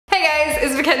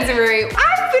it's Mackenzie Marie.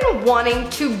 I've been wanting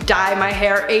to dye my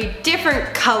hair a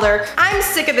different color. I'm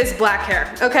sick of this black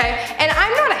hair, okay? And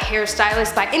I'm not a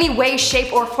hairstylist by any way,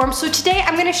 shape, or form, so today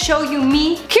I'm gonna show you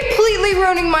me completely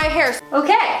ruining my hair.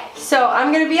 Okay, so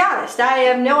I'm gonna be honest, I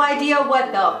have no idea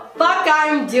what the fuck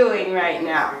I'm doing right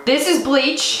now. This is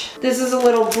bleach, this is a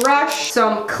little brush,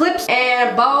 some clips, and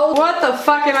a bow. What the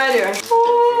fuck am I doing?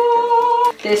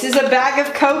 Oh, this is a bag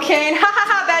of cocaine. Ha ha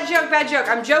ha, bad joke, bad joke.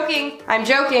 I'm joking, I'm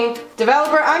joking.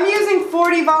 Developer, I'm using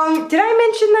 40 volume. Did I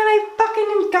mention that I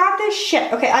fucking got this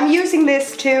shit? Okay, I'm using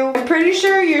this too. I'm pretty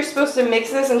sure you're supposed to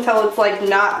mix this until it's like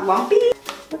not lumpy.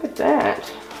 Look at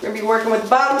that. We're gonna be working with the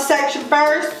bottom section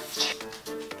first.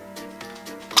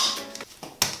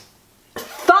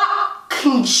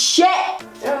 Fucking shit!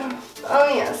 Oh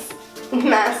yes,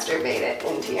 masturbate it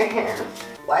into your hair.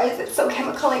 Why is it so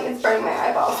chemically? It's burning my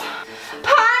eyeballs.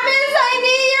 Parmers, I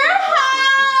need your help!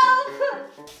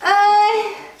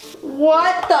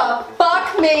 What the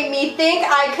fuck made me think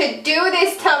I could do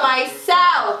this to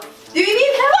myself? Do you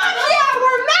need help? Fuck yeah,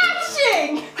 we're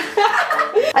matching!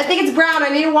 I think it's brown, I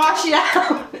need to wash it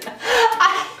out.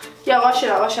 Yeah, wash it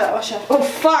out, wash it out, wash it out. Oh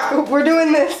fuck, we're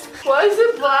doing this. Why is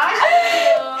it black?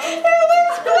 It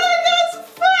looks black as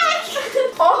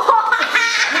fuck! Oh.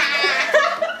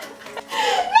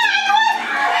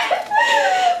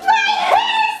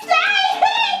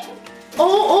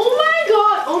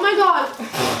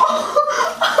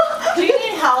 Do you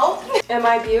need help? Am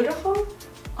I beautiful?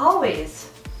 Always.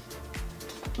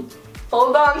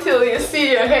 Hold on till you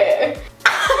see your hair.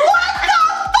 What the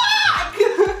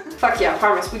fuck? Fuck yeah,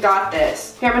 promise, we got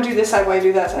this. Here, I'm gonna do this side while you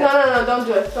do that side. No, don't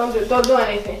do it. Don't do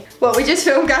anything. What we just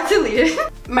filmed got deleted.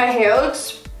 My hair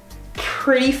looks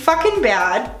pretty fucking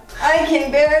bad. I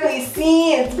can barely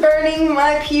see, it's burning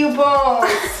my pupils.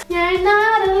 You're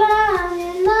not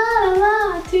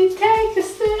allowed to take a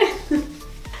stand.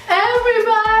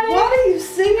 Everybody! What are you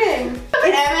singing?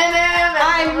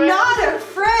 I'm not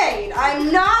afraid.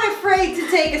 I'm not afraid to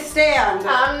take a stand.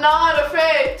 I'm not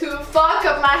afraid to fuck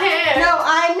up my hair. No,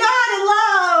 I'm not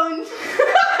alone.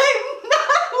 I'm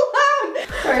not alone.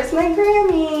 Where's my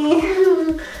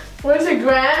Grammy? Where's your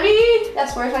Grammy?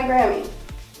 Yes, where's my Grammy?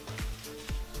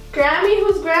 Grammy?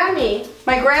 Who's Grammy?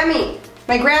 My Grammy.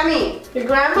 My Grammy. Your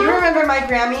grandma? You remember my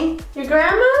Grammy? Your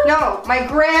grandma? No, my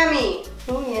Grammy.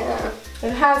 Oh yeah.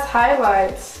 It has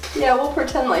highlights. Yeah, we'll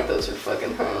pretend like those are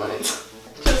fucking highlights.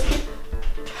 Just keep...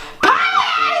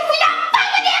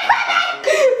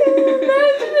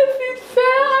 Imagine if you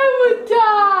fell, I would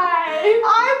die.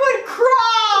 I would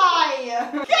cry.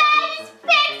 Guys,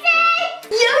 fix it.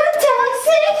 You're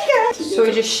toxic. So we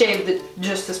just shaved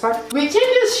just this part? We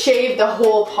can just shave the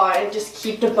whole part and just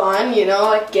keep the bun, you know,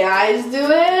 like guys do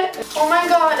it. Oh my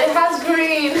god, it has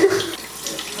green.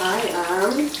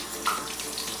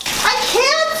 I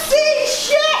can't see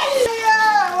shit!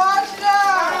 Yeah, watch it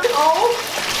out! Oh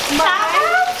my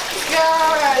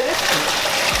god!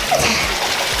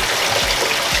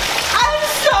 I'm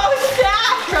so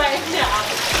sad right now!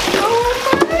 Oh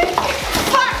my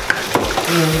fuck!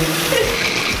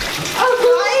 Oh,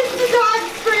 why is the dog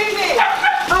screaming?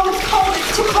 Oh, it's cold, it's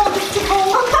too cold, it's too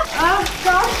cold! Oh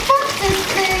god, fuck this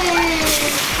thing!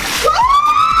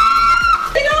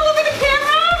 They don't look at the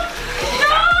camera?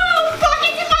 No!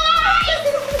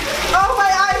 Oh,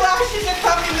 my eyelashes are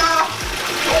coming off.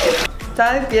 Is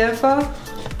that beautiful?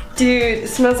 Dude, it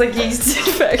smells like yeast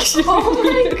infection. Oh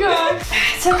my god.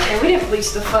 It's okay, we didn't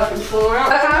bleach the fucking floor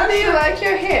out. How do you like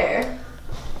your hair?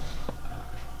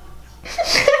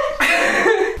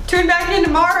 Tune back in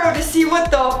tomorrow to see what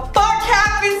the fuck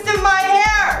happens to my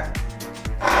hair.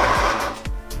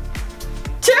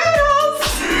 Tune